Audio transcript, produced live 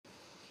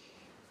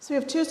So we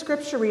have two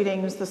scripture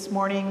readings this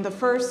morning. The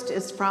first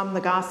is from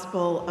the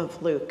Gospel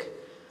of Luke.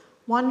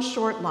 One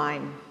short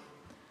line.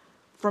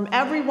 From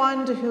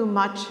everyone to whom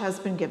much has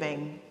been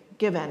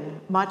given,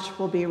 much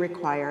will be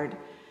required.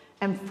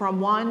 And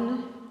from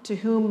one to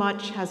whom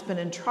much has been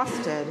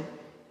entrusted,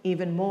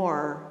 even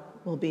more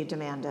will be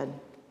demanded.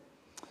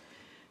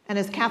 And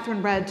as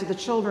Catherine read to the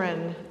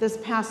children, this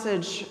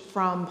passage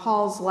from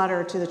Paul's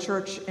letter to the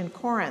church in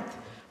Corinth,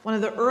 one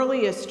of the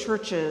earliest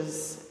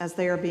churches as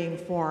they are being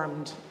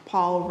formed,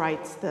 Paul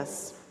writes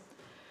this: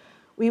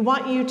 "We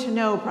want you to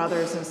know,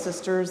 brothers and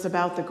sisters,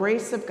 about the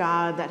grace of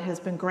God that has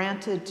been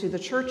granted to the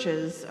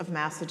churches of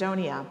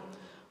Macedonia.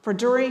 For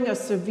during a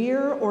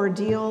severe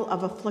ordeal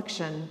of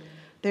affliction,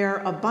 their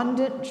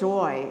abundant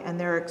joy and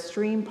their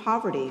extreme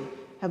poverty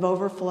have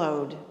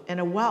overflowed in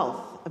a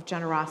wealth of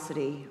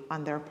generosity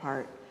on their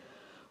part.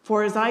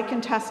 For as I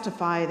can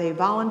testify, they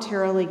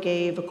voluntarily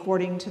gave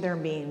according to their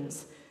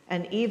means,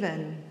 and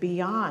even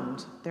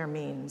beyond their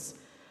means,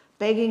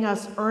 begging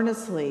us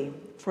earnestly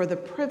for the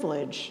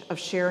privilege of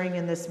sharing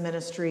in this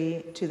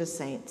ministry to the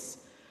saints.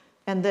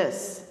 And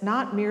this,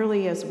 not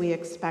merely as we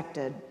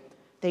expected.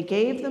 They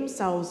gave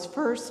themselves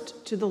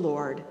first to the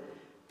Lord,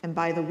 and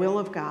by the will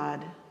of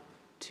God,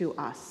 to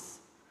us."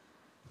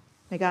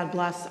 May God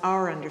bless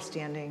our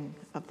understanding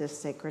of this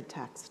sacred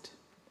text.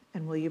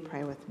 And will you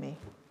pray with me?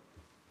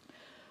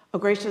 O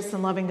gracious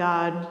and loving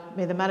God,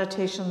 may the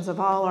meditations of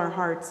all our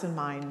hearts and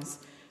minds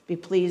be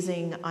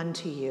pleasing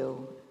unto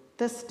you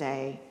this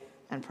day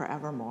and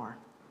forevermore.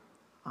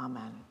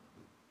 Amen.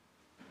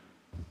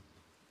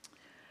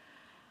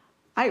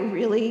 I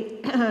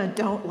really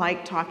don't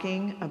like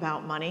talking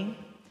about money.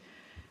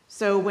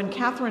 So when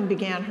Catherine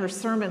began her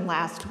sermon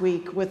last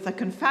week with the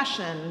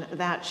confession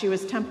that she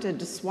was tempted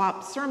to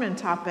swap sermon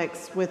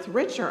topics with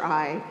Rich or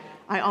I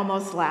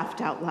almost laughed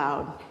out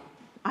loud.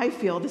 I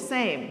feel the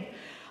same.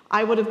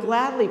 I would have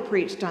gladly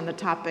preached on the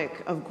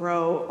topic of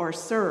grow or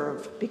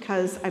serve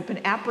because I've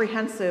been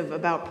apprehensive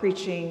about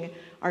preaching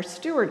our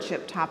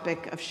stewardship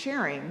topic of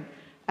sharing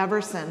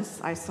ever since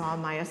I saw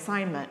my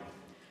assignment,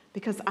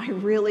 because I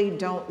really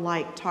don't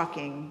like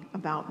talking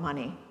about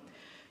money.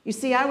 You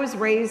see, I was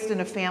raised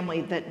in a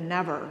family that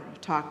never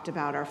talked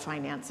about our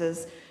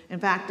finances. In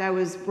fact, I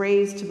was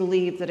raised to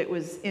believe that it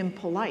was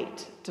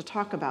impolite to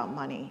talk about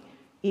money,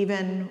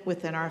 even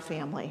within our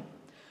family.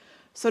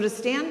 So to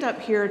stand up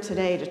here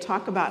today to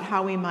talk about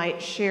how we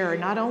might share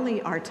not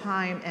only our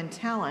time and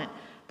talent,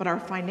 but our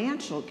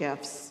financial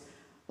gifts,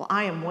 well,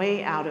 I am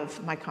way out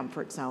of my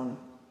comfort zone.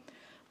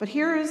 But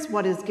here is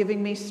what is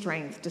giving me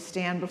strength to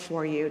stand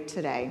before you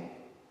today.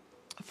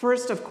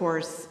 First, of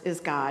course, is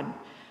God.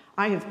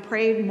 I have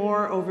prayed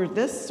more over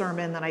this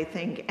sermon than I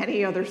think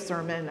any other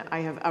sermon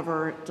I have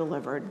ever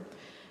delivered.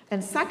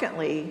 And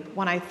secondly,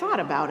 when I thought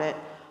about it,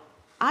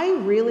 I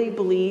really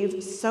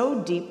believe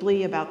so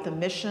deeply about the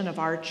mission of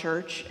our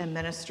church and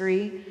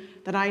ministry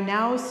that I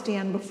now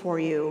stand before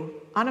you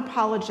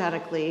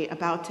unapologetically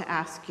about to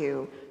ask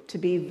you to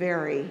be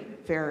very,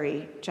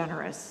 very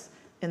generous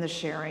in the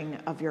sharing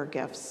of your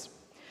gifts.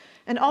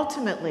 And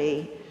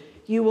ultimately,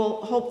 you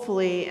will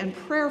hopefully and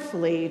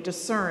prayerfully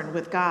discern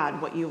with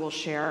God what you will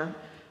share,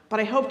 but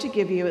I hope to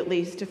give you at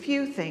least a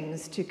few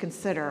things to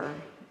consider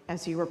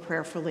as you are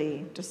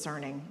prayerfully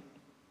discerning.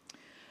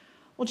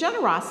 Well,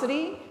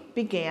 generosity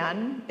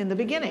began in the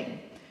beginning.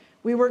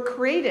 We were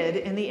created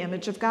in the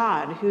image of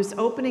God, whose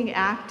opening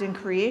act in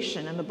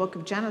creation in the book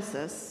of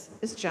Genesis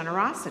is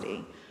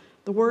generosity.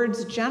 The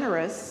words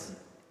generous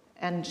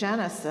and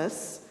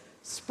Genesis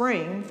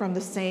spring from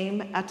the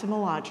same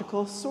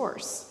etymological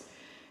source.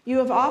 You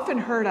have often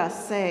heard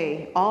us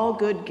say, all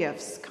good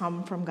gifts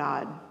come from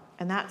God,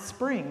 and that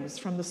springs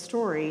from the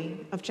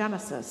story of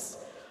Genesis.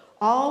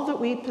 All that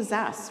we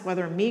possess,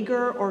 whether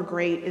meager or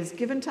great, is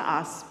given to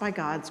us by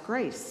God's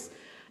grace.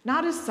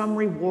 Not as some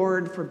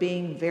reward for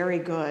being very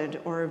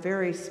good or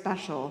very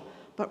special,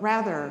 but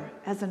rather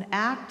as an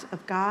act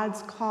of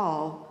God's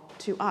call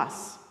to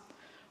us.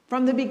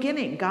 From the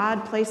beginning,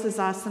 God places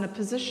us in a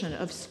position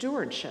of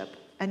stewardship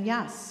and,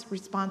 yes,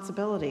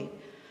 responsibility.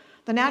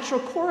 The natural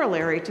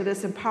corollary to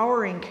this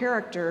empowering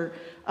character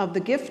of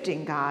the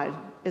gifting God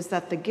is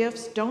that the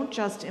gifts don't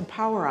just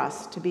empower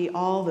us to be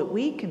all that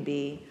we can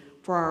be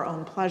for our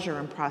own pleasure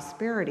and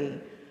prosperity,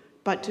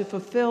 but to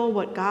fulfill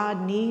what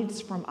God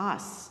needs from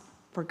us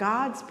for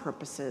God's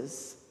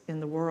purposes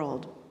in the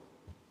world.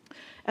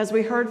 As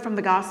we heard from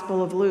the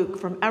Gospel of Luke,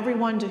 from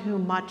everyone to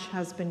whom much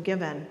has been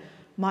given,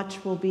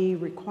 much will be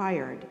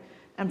required.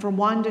 And from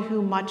one to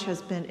whom much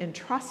has been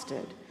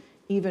entrusted,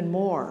 even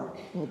more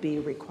will be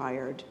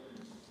required.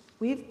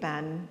 We've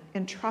been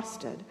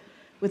entrusted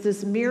with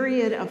this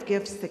myriad of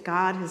gifts that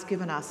God has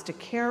given us to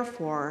care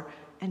for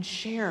and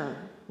share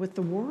with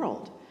the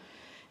world.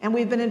 And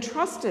we've been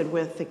entrusted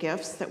with the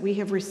gifts that we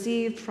have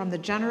received from the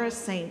generous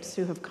saints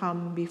who have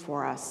come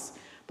before us.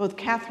 Both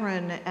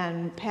Catherine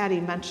and Patty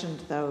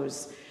mentioned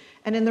those.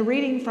 And in the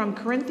reading from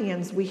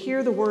Corinthians, we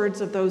hear the words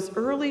of those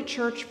early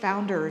church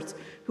founders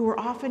who were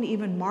often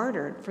even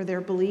martyred for their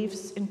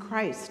beliefs in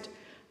Christ,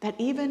 that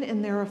even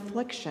in their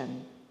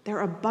affliction,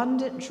 Their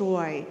abundant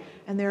joy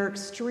and their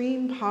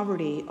extreme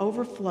poverty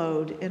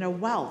overflowed in a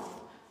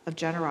wealth of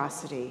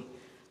generosity.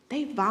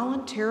 They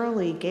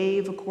voluntarily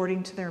gave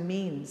according to their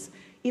means,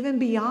 even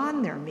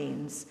beyond their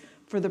means,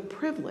 for the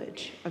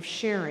privilege of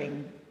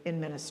sharing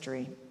in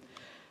ministry.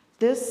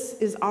 This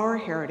is our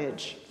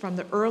heritage from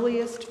the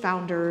earliest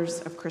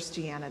founders of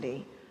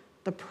Christianity,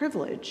 the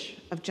privilege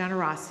of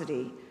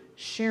generosity,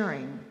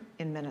 sharing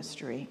in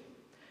ministry.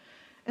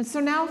 And so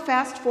now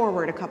fast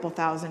forward a couple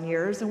thousand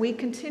years, and we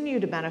continue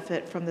to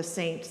benefit from the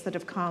saints that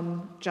have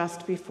come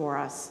just before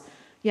us.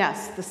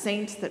 Yes, the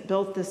saints that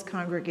built this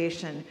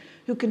congregation,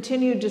 who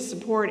continued to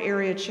support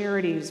area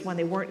charities when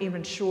they weren't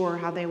even sure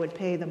how they would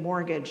pay the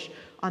mortgage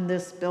on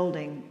this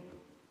building.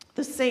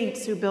 The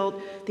saints who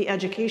built the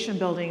education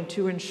building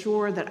to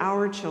ensure that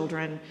our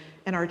children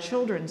and our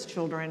children's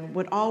children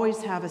would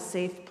always have a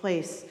safe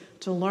place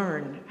to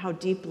learn how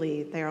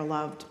deeply they are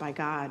loved by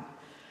God.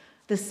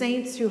 The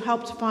saints who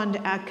helped fund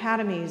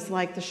academies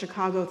like the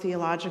Chicago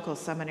Theological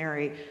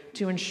Seminary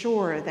to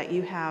ensure that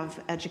you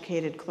have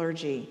educated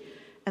clergy.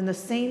 And the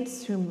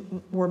saints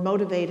who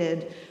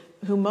motivated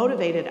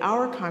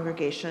our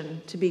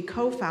congregation to be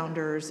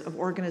co-founders of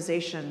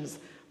organizations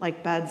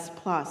like Beds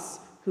Plus,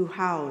 who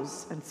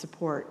house and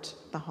support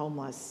the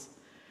homeless.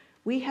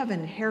 We have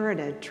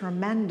inherited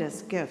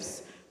tremendous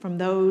gifts from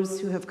those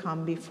who have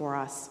come before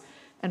us,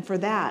 and for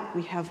that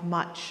we have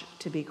much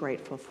to be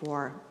grateful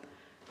for.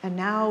 And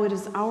now it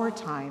is our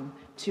time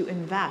to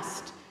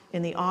invest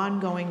in the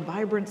ongoing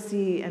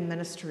vibrancy and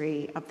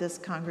ministry of this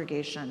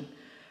congregation,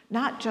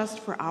 not just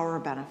for our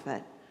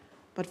benefit,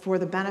 but for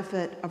the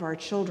benefit of our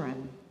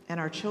children and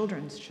our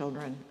children's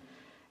children.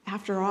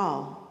 After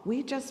all,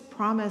 we just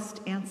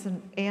promised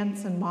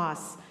Anson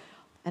Moss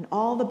and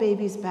all the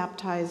babies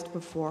baptized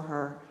before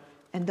her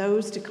and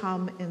those to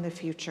come in the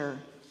future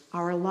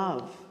our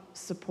love,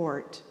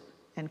 support,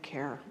 and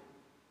care.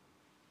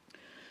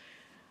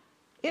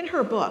 In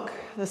her book,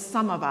 The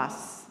Sum of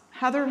Us,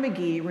 Heather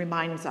McGhee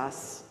reminds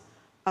us,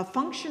 a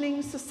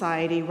functioning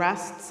society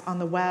rests on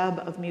the web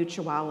of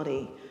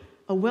mutuality,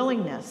 a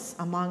willingness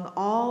among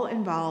all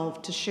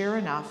involved to share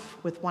enough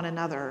with one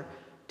another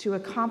to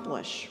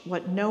accomplish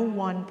what no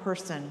one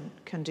person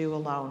can do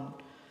alone.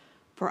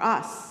 For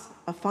us,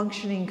 a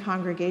functioning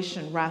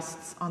congregation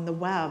rests on the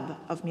web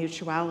of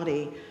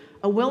mutuality,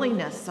 a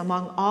willingness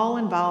among all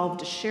involved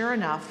to share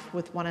enough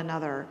with one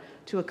another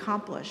to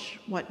accomplish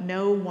what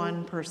no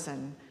one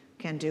person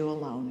can do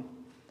alone.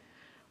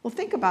 Well,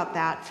 think about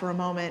that for a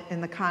moment in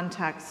the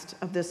context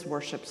of this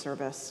worship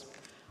service.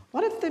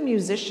 What if the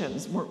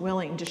musicians weren't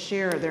willing to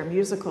share their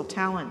musical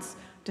talents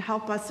to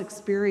help us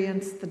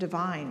experience the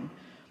divine?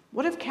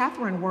 What if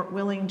Catherine weren't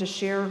willing to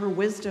share her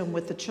wisdom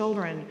with the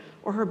children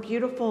or her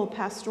beautiful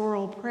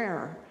pastoral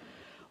prayer?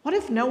 What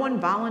if no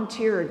one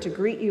volunteered to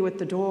greet you at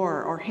the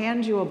door or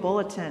hand you a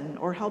bulletin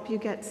or help you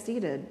get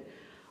seated?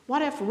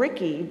 What if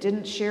Ricky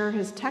didn't share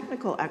his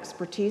technical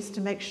expertise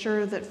to make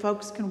sure that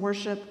folks can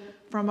worship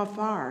from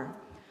afar?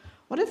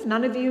 What if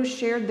none of you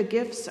shared the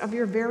gifts of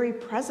your very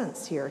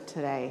presence here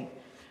today?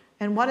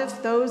 And what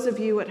if those of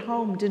you at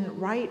home didn't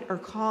write or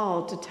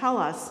call to tell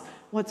us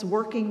what's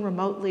working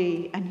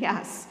remotely and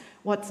yes,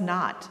 what's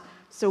not,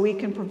 so we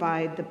can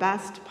provide the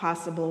best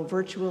possible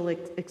virtual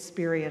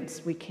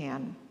experience we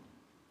can?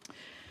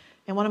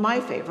 And one of my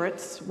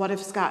favorites, what if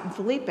Scott and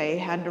Felipe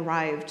hadn't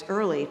arrived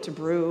early to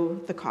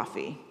brew the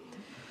coffee?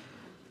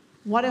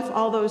 What if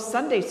all those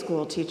Sunday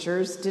school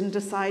teachers didn't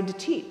decide to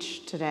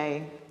teach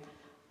today?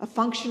 A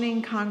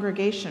functioning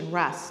congregation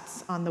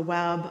rests on the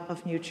web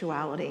of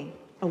mutuality,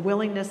 a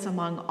willingness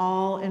among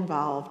all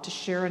involved to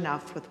share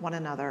enough with one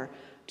another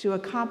to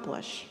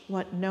accomplish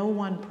what no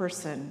one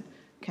person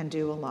can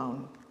do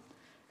alone.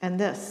 And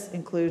this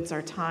includes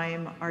our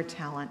time, our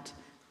talent,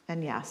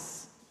 and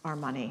yes, our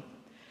money.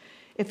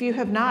 If you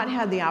have not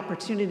had the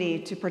opportunity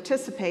to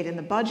participate in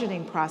the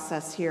budgeting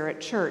process here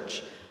at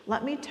church,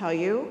 let me tell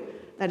you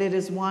that it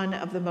is one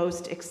of the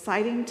most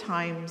exciting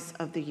times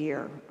of the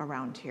year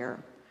around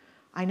here.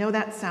 I know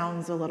that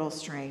sounds a little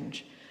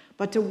strange,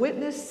 but to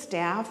witness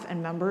staff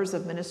and members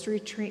of ministry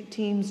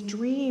teams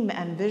dream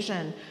and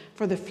vision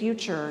for the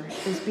future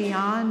is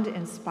beyond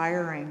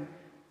inspiring.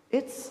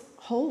 It's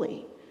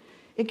holy.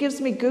 It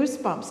gives me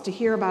goosebumps to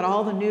hear about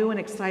all the new and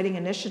exciting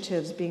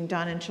initiatives being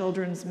done in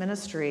children's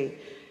ministry.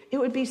 It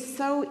would be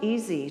so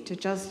easy to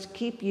just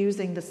keep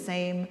using the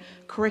same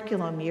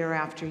curriculum year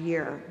after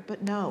year,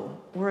 but no,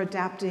 we're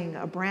adapting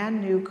a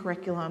brand new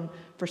curriculum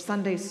for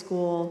Sunday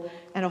school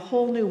and a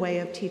whole new way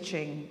of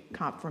teaching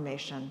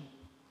confirmation.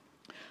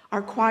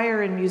 Our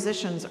choir and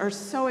musicians are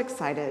so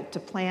excited to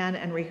plan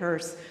and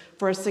rehearse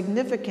for a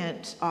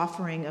significant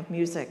offering of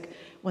music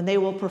when they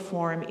will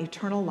perform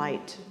Eternal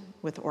Light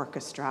with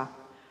orchestra.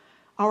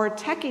 Our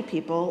techie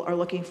people are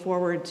looking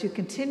forward to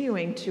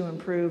continuing to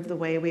improve the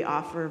way we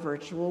offer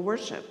virtual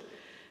worship,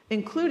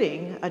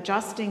 including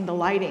adjusting the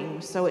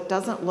lighting so it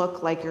doesn't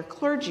look like your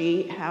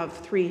clergy have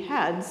 3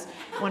 heads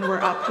when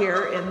we're up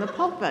here in the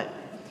pulpit,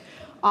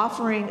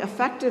 offering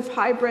effective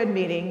hybrid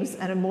meetings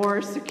and a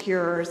more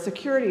secure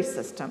security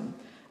system,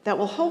 that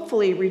will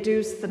hopefully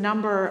reduce the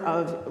number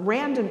of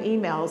random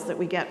emails that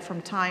we get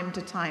from time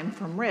to time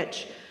from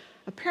Rich,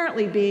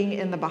 apparently being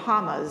in the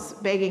Bahamas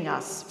begging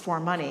us for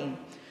money.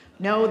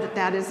 Know that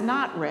that is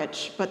not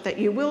Rich, but that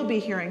you will be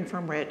hearing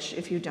from Rich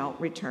if you don't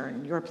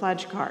return your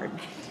pledge card.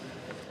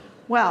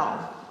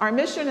 Well, our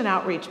mission and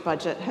outreach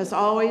budget has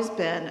always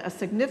been a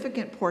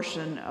significant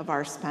portion of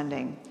our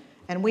spending,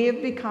 and we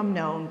have become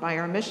known by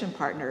our mission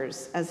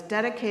partners as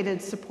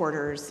dedicated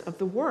supporters of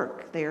the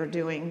work they are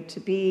doing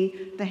to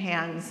be the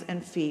hands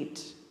and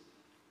feet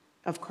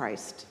of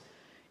Christ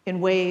in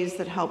ways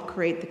that help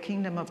create the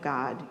kingdom of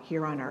God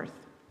here on earth.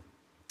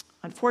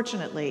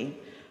 Unfortunately,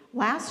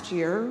 last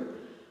year,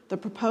 the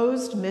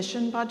proposed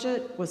mission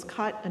budget was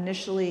cut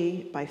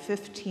initially by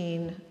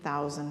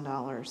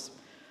 $15,000.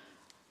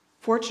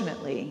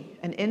 Fortunately,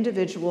 an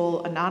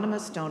individual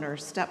anonymous donor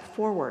stepped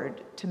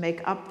forward to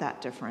make up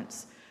that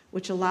difference,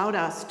 which allowed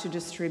us to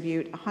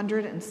distribute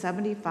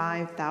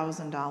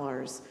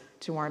 $175,000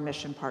 to our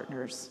mission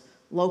partners,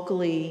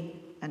 locally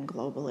and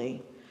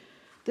globally.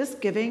 This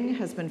giving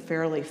has been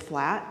fairly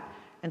flat,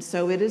 and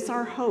so it is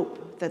our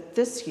hope that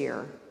this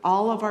year,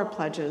 all of our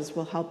pledges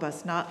will help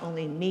us not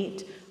only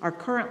meet our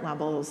current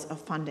levels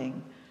of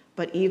funding,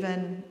 but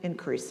even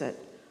increase it.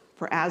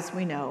 For as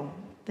we know,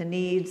 the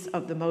needs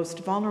of the most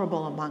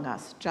vulnerable among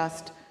us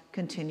just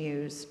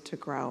continues to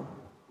grow.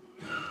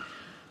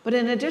 But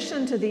in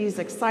addition to these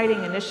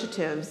exciting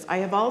initiatives, I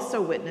have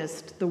also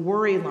witnessed the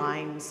worry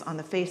lines on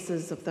the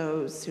faces of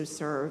those who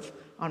serve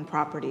on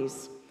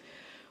properties.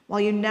 While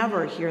you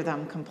never hear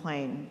them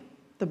complain,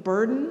 the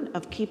burden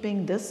of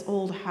keeping this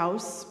old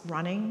house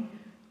running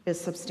is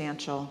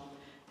substantial,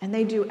 and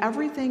they do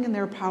everything in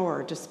their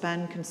power to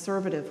spend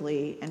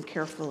conservatively and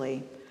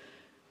carefully.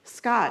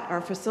 Scott,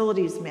 our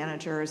facilities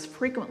manager, is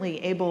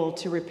frequently able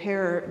to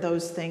repair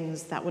those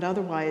things that would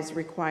otherwise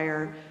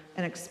require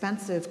an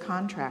expensive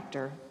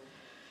contractor.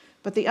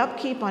 But the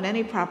upkeep on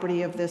any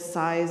property of this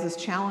size is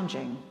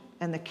challenging,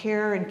 and the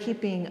care and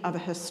keeping of a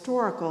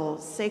historical,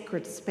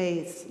 sacred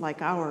space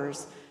like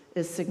ours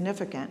is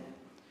significant.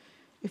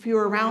 If you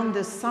were around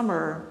this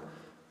summer,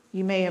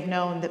 you may have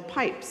known that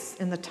pipes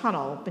in the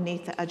tunnel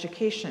beneath the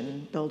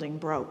education building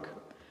broke.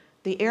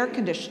 The air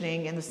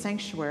conditioning in the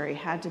sanctuary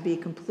had to be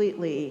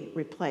completely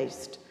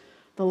replaced.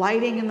 The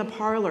lighting in the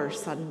parlor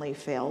suddenly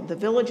failed. The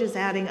village is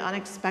adding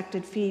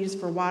unexpected fees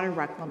for water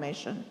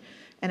reclamation.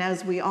 And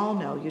as we all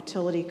know,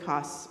 utility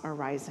costs are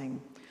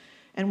rising.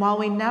 And while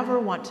we never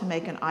want to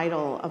make an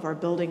idol of our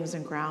buildings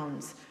and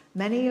grounds,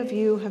 many of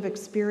you have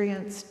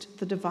experienced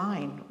the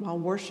divine while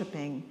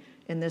worshiping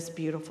in this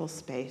beautiful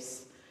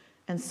space.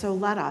 And so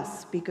let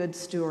us be good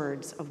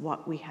stewards of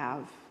what we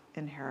have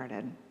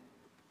inherited.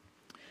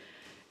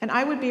 And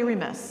I would be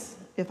remiss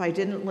if I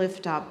didn't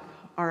lift up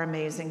our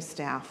amazing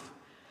staff.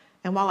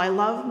 And while I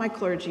love my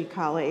clergy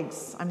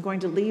colleagues, I'm going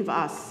to leave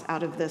us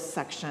out of this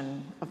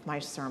section of my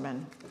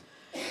sermon.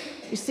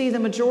 You see, the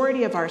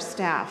majority of our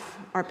staff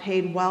are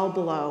paid well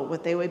below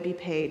what they would be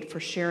paid for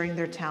sharing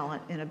their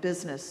talent in a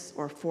business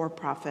or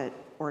for-profit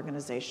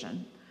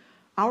organization.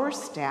 Our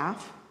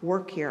staff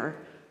work here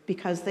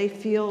because they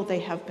feel they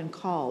have been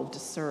called to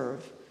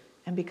serve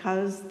and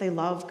because they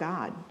love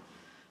God,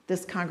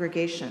 this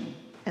congregation,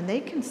 and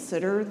they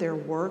consider their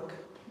work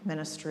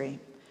ministry.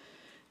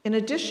 In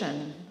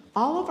addition,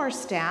 all of our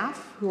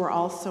staff, who are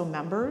also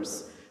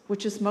members,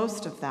 which is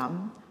most of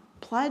them,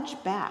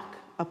 pledge back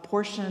a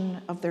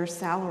portion of their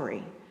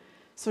salary.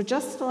 So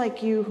just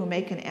like you who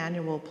make an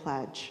annual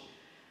pledge,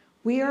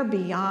 we are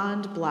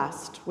beyond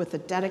blessed with a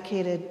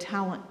dedicated,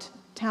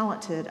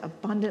 talented,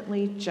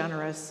 abundantly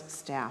generous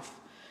staff.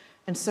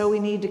 And so we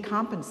need to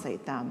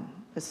compensate them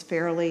as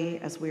fairly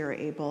as we are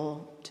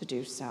able to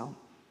do so.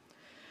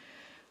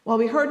 Well,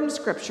 we heard in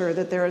Scripture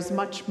that there is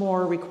much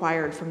more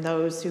required from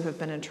those who have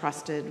been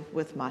entrusted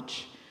with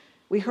much.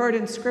 We heard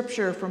in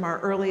Scripture from our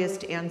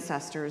earliest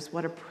ancestors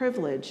what a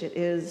privilege it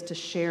is to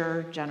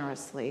share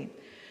generously.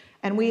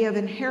 And we have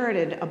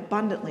inherited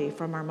abundantly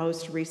from our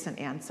most recent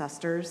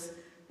ancestors.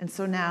 And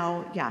so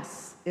now,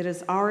 yes, it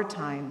is our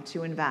time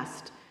to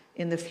invest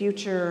in the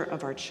future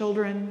of our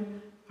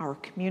children, our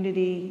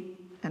community,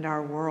 and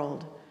our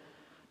world.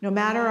 No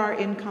matter our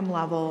income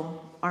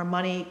level, our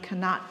money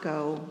cannot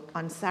go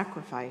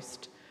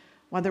unsacrificed.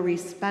 Whether we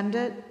spend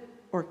it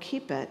or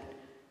keep it,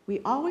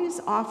 we always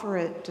offer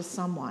it to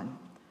someone,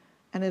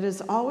 and it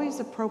is always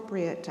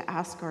appropriate to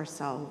ask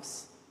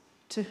ourselves,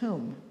 to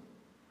whom?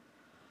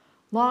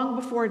 Long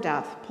before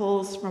death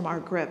pulls from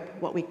our grip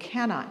what we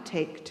cannot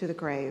take to the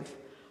grave,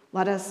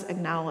 let us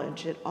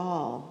acknowledge it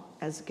all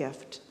as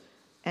gift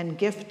and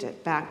gift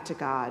it back to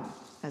God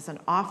as an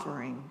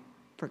offering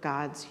for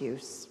God's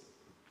use.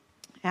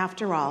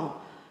 After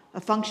all, a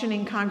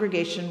functioning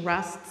congregation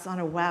rests on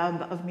a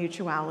web of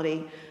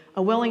mutuality,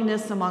 a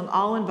willingness among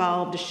all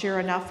involved to share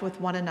enough with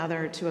one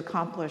another to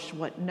accomplish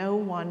what no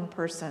one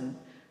person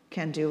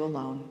can do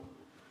alone.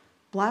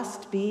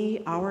 Blessed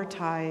be our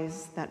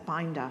ties that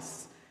bind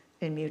us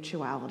in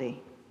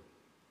mutuality.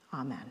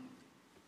 Amen.